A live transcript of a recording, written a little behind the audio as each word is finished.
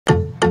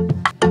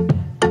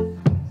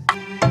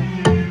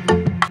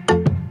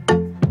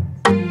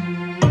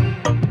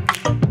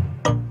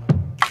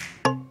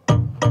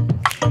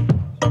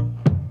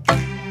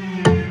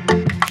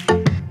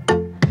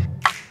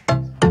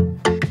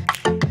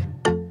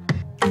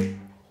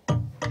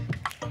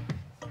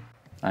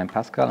I'm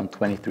Pascal, I'm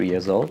 23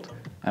 years old.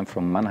 I'm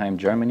from Mannheim,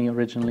 Germany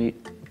originally,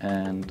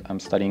 and I'm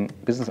studying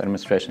business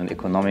administration and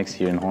economics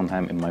here in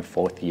Hohenheim in my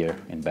 4th year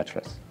in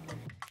bachelor's.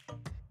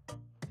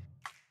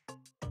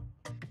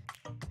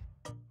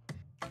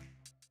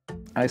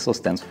 ISO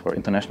stands for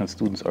International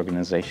Students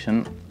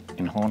Organization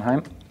in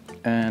Hohenheim,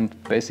 and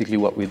basically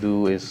what we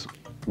do is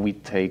we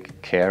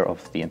take care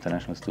of the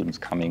international students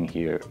coming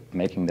here,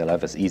 making their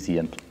life as easy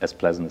and as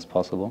pleasant as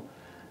possible.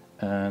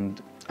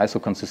 And ISO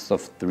consists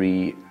of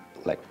 3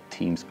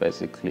 teams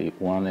basically.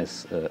 One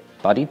is a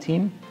buddy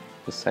team,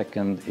 the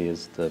second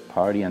is the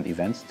party and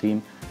events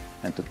team,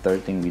 and the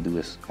third thing we do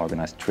is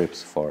organize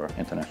trips for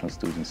international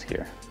students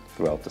here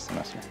throughout the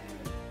semester.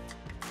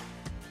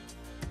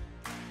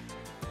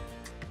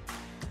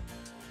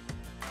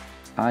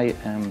 I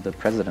am the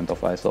president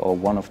of ISO, or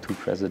one of 2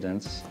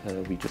 presidents.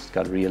 We just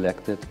got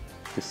re-elected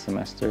this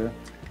semester,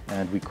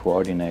 and we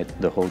coordinate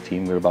the whole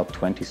team. We're about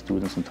 20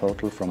 students in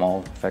total from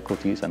all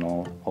faculties and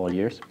all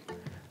years.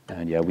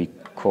 And yeah, we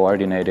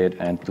coordinate it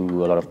and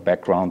do a lot of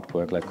background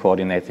work, like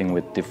coordinating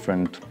with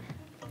different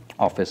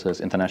offices,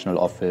 international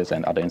office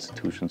and other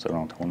institutions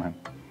around Hohenheim.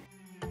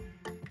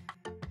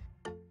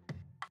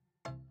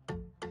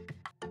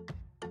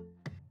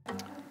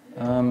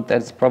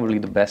 That's probably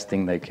the best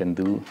thing they can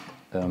do.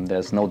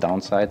 There's no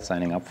downside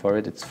signing up for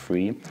it, it's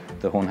free.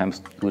 The Hohenheim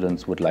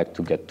students would like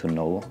to get to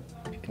know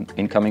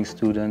incoming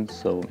students,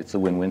 so it's a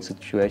win-win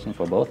situation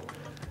for both.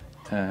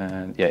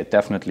 And yeah, it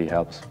definitely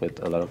helps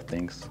with a lot of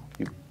things.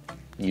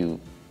 You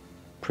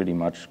pretty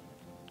much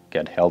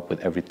get help with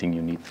everything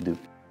you need to do.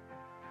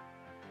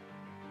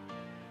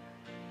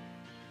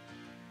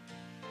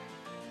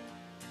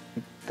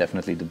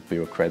 Definitely the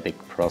bureaucratic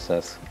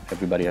process.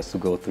 Everybody has to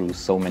go through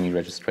so many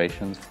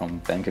registrations, from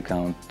bank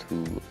account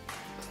to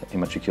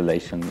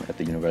immatriculation at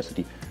the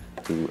university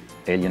to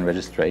alien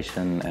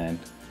registration, and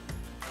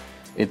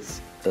it's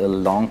a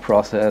long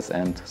process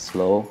and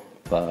slow,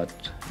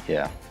 but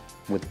yeah,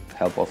 with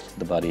help of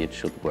the buddy it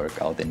should work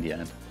out in the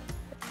end.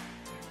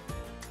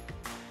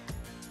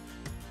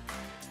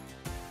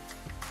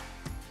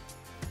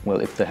 Well,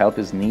 if the help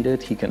is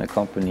needed, he can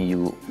accompany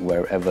you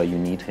wherever you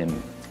need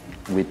him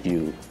with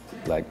you.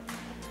 Like,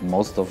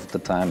 most of the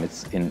time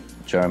it's in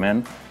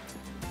German,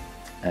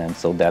 and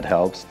so that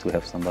helps to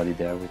have somebody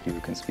there with you who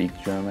can speak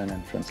German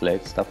and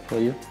translate stuff for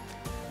you.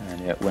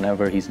 And yeah,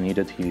 whenever he's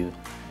needed,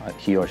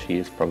 he or she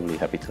is probably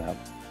happy to help.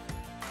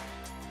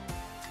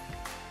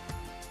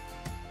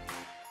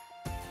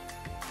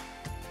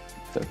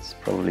 That's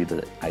probably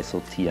the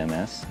ISO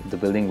TMS. The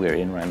building we're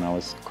in right now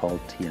is called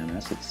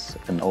TMS. It's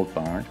an old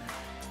barn.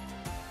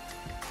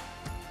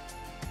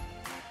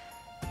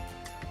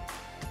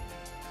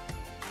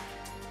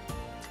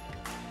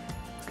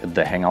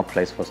 The hangout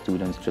place for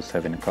students, just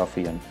having a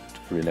coffee and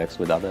relax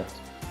with other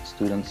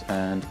students.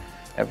 And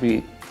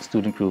every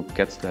student group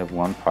gets to have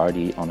one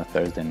party on a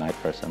Thursday night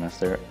per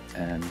semester.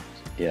 And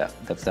yeah,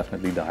 that's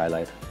definitely the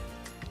highlight.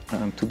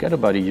 To get a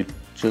buddy, you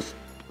just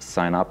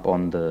sign up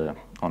on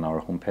our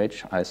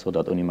homepage,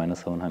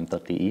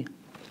 iso.uni-hohenheim.de,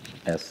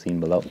 as seen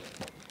below.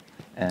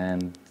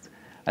 And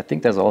I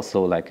think there's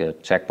also like a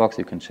checkbox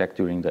you can check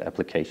during the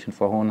application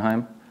for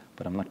Hohenheim,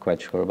 but I'm not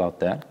quite sure about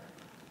that.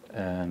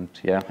 And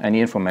yeah,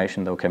 any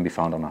information though can be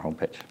found on our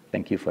homepage.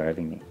 Thank you for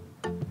having me.